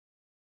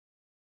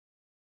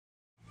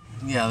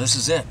Yeah, this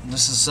is it.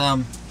 This is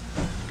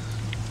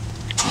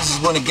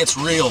when it gets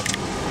real.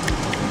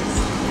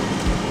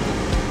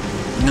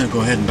 I'm gonna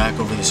go ahead and back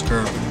over this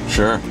curve.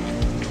 Sure.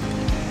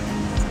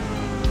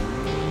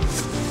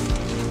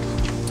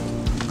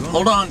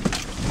 Hold on.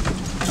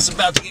 It's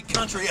about to get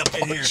country up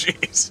in here.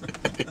 Jeez.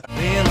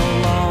 Been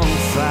a long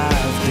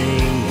 5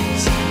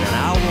 days, and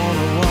I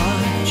wanna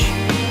watch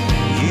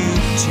you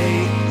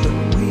take the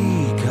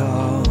week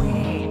off.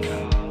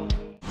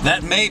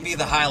 That may be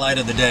the highlight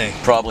of the day.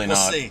 Probably We'll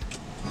not. see.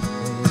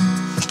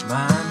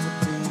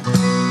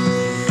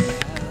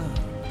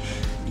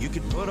 You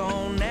could put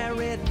on that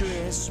red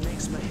dress,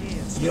 makes my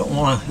head. You don't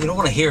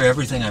want to hear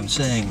everything I'm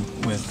saying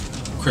with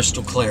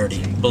crystal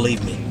clarity.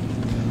 Believe me.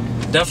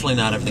 Definitely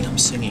not everything I'm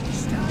singing. I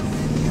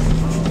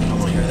don't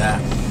want to hear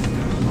that.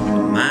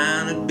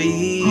 Mine would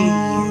be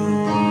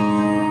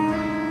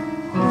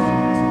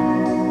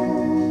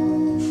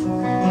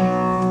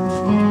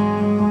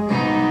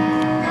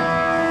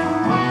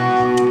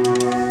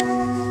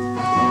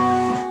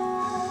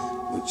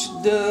which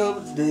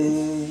double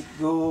day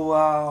go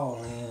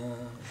all in.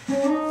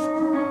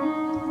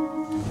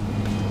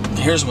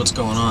 Here's what's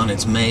going on.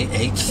 It's May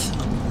 8th,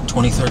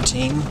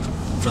 2013.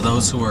 For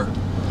those who are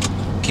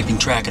keeping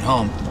track at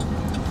home.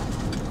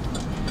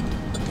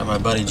 Got my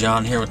buddy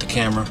John here with the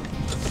camera.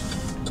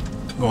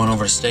 Going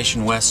over to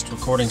Station West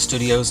Recording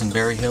Studios in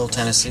Berry Hill,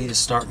 Tennessee to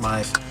start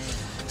my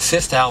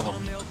 5th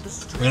album.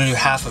 We're going to do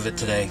half of it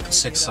today.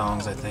 6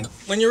 songs, I think.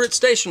 When you're at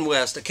Station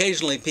West,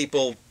 occasionally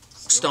people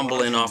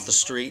stumble in off the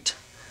street.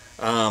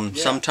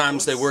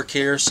 Sometimes they work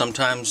here,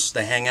 sometimes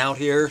they hang out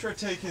here,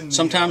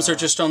 sometimes they're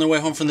just on their way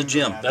home from the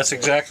gym. That's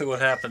exactly what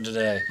happened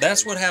today.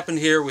 That's what happened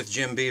here with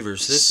Jim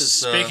Beavers. This is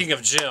Speaking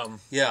of Jim.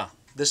 Yeah,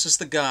 this is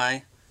the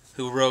guy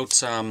who wrote,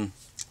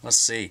 let's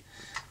see,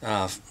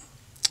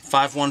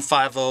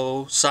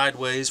 5150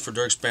 Sideways for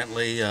Dierks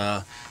Bentley,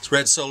 it's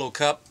Red Solo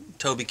Cup,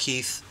 Toby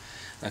Keith,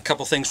 a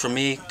couple things from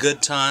me,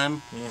 Good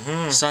Time,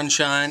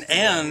 Sunshine,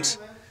 and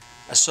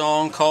a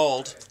song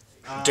called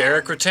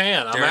Deric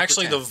Ruttan. I'm Deric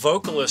actually Ruttan. the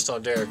vocalist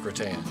on Deric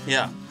Ruttan.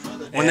 Yeah.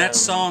 When that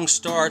song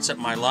starts at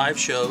my live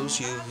shows,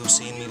 you who've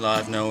seen me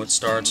live know it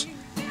starts.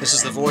 This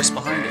is the voice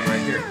behind it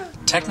right here.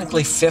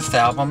 Technically 5th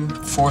album,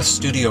 4th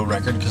studio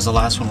record, because the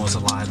last one was a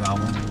live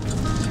album.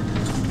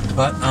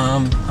 But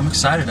I'm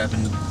excited. I've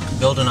been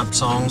building up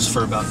songs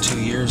for about 2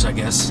 years, I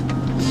guess. I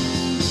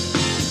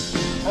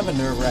have a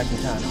nerve-wracking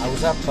time. I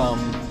was up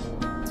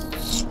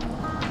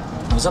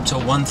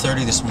till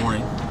 1:30 this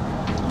morning,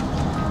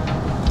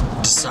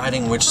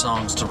 deciding which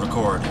songs to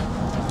record.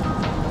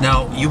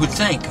 Now, you would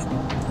think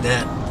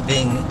that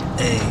being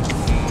a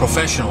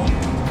professional,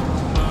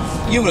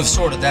 you would have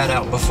sorted that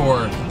out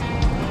before,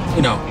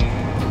 you know,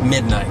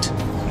 midnight,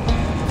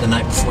 the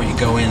night before you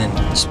go in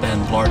and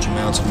spend large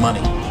amounts of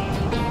money.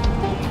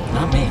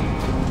 Not me.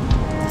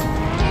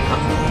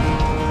 Not me.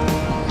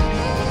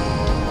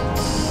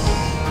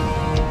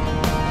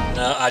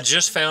 I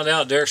just found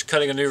out Deric's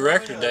cutting a new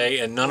record today,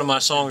 and none of my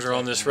songs are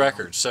on this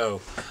record,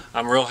 so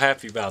I'm real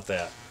happy about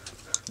that.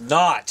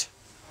 Not.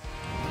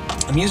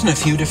 I'm using a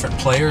few different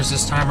players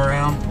this time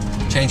around,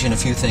 changing a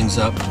few things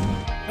up.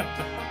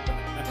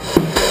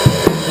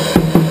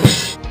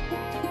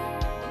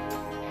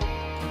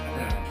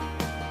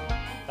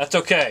 That's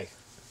okay.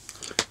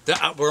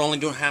 We're only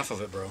doing half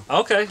of it, bro.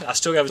 Okay, I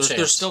still got a chance.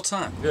 There's still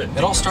time. Good.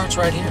 It all starts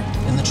right here,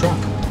 in the truck.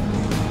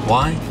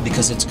 Why?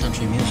 Because it's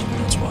country music,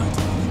 that's why.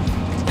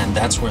 And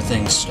that's where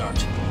things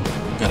start.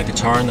 Got a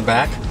guitar in the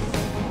back,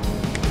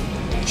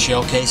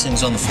 shell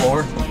casings on the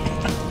floor.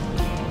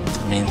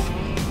 I mean,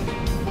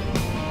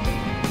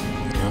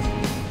 you know.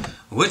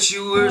 What's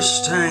your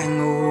worst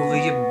hangover,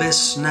 your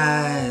best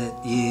night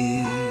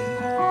yet?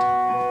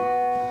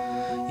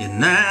 You're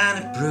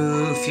 90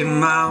 proof, you're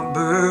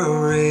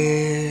Marlboro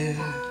Red.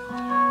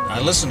 I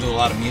listen to a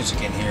lot of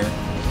music in here,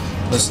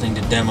 listening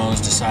to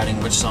demos,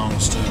 deciding which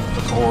songs to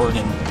record,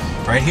 and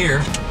right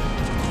here,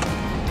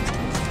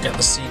 got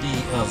the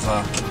CD of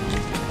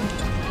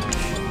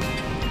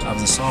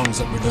the songs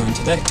that we're doing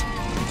today.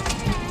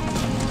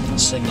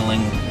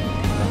 Signaling.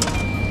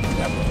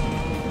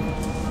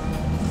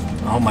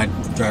 I hope my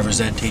driver's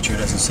ed teacher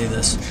doesn't see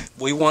this.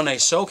 We won a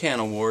SOCAN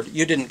award.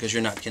 You didn't because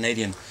you're not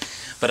Canadian.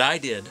 But I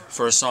did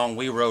for a song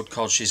we wrote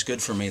called She's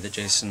Good For Me that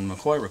Jason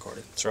McCoy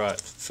recorded. That's right,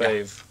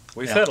 Fave. Yeah.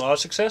 We've had a lot of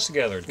success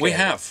together. In We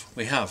Canada. have.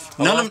 We have.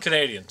 I love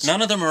Canadians.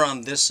 None of them are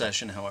on this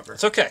session, however.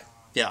 It's okay.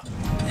 Yeah.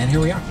 And here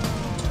we are.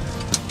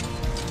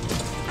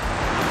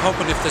 I'm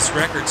hoping if this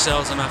record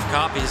sells enough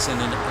copies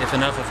and if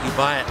enough of you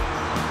buy it,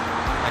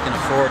 I can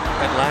afford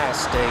at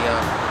last a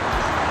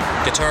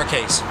guitar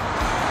case.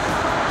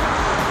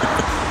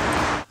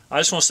 I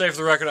just want to say for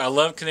the record, I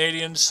love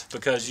Canadians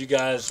because you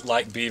guys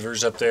like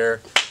Beavers up there,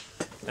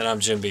 and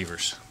I'm Jim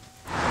Beavers.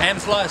 And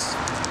plus,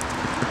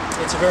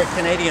 it's a very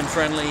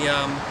Canadian-friendly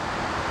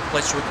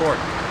place to record.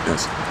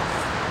 Yes.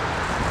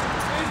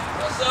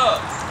 What's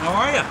up? How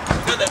are you?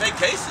 Good, they make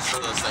cases for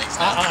those things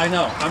now. I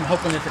know. I'm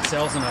hoping if it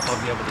sells enough, I'll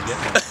be able to get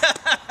one.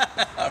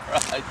 All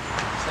right.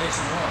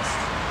 Station West.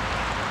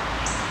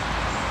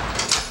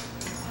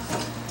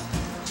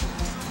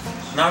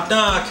 Knock,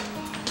 knock.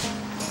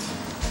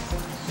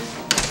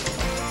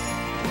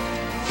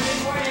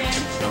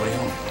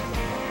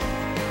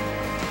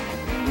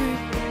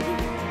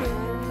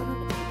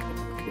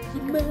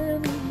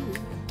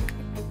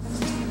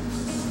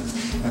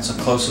 That's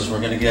the closest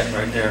we're gonna get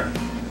right there.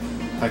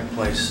 Pike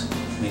Place,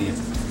 medium.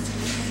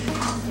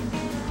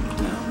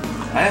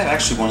 I have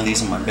actually one of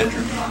these in my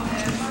bedroom.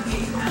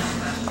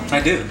 I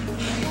do.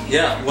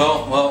 Yeah,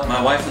 well,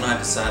 my wife and I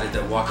decided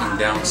that walking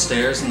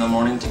downstairs in the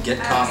morning to get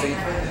coffee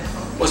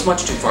was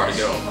much too far to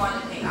go.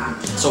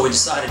 So we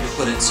decided to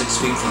put it 6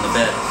 feet from the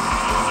bed.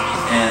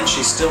 And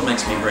she still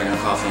makes me bring her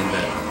coffee in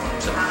bed.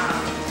 So.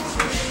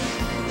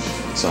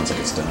 Sounds like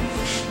it's done.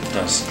 It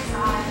does.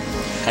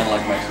 Kind of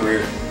like my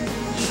career.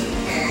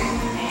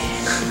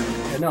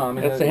 No, I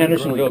mean, that's the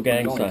Hendersonville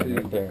gang sign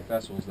right there.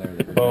 Festivals there.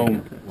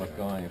 Boom. What's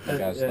going? If you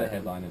guys the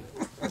headline.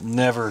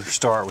 Never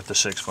start with the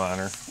 6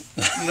 minor.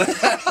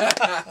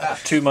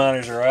 2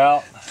 minors are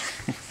out.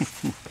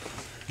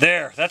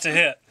 There, that's a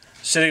hit.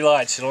 City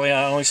Lights.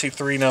 I only see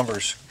 3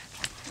 numbers.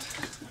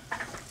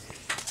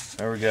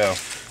 There we go.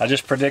 I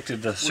just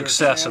predicted the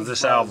success of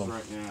this album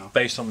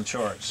based on the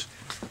charts.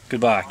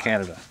 Goodbye,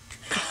 Canada.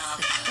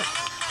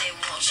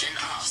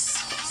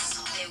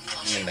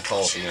 Me and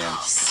Nicole at the end.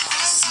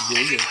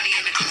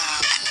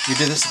 You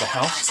did this at the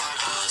house?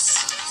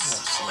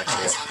 Next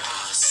door.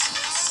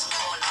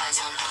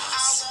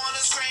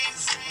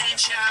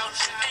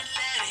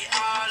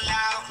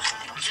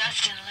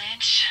 Dustin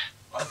Lynch.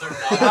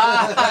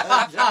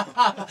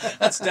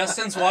 That's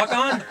Dustin's Walk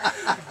On?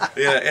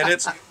 Yeah, and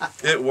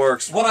it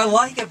works. What I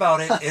like about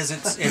it is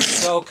it's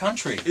so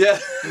country. Yeah.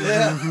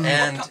 Yeah.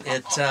 And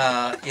it,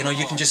 you know,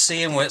 you can just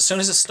see him as soon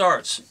as it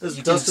starts. This is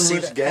you can Dustin see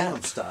Lynch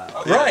Gangnam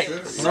Style. Right,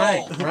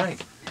 Yeah,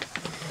 right.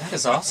 That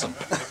is awesome.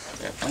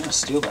 I'm gonna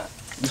steal that.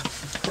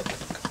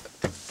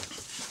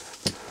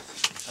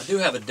 I do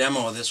have a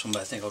demo of this one,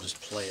 but I think I'll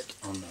just play it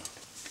on the.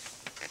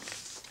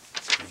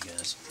 For you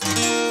guys.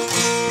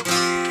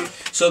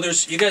 So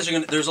there's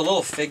a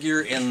little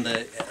figure in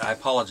the. I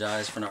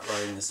apologize for not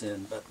writing this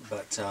in,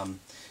 but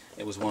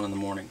it was 1 in the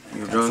morning.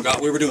 I forgot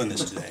we were doing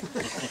this today.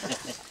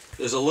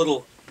 There's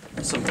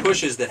some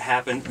pushes that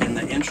happen in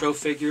the intro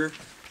figure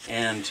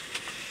and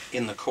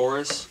in the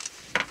chorus,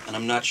 and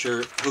I'm not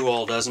sure who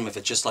all does them. If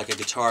it's just like a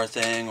guitar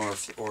thing, or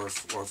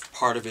if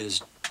part of it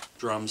is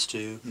drums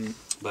too.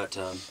 But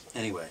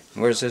anyway.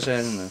 Where's this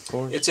at in the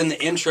chorus? It's in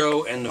the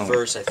intro and the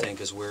verse, I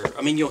think, is where.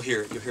 I mean, you'll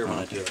hear when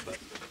I do it, but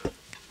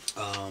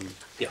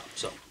yeah.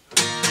 So.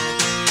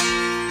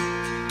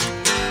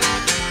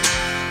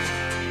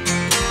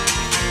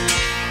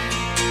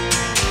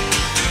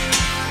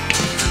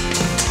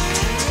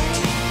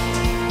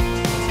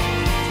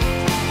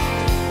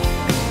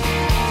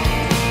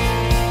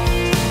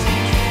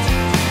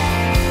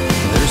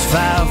 There's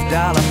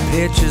 $5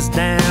 pitches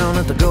down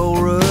at the Gold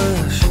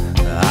Rush.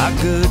 Our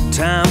good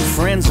time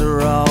friends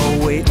are all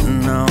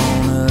waiting on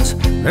us.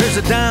 There's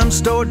a dime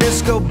store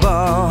disco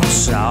bar,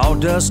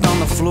 sawdust on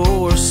the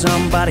floor,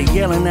 somebody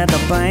yelling at the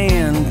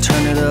band,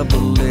 turn it up a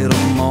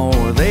little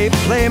more. They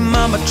play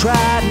Mama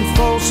Tried and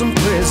Folsom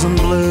Prison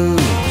Blues,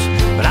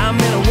 but I'm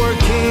in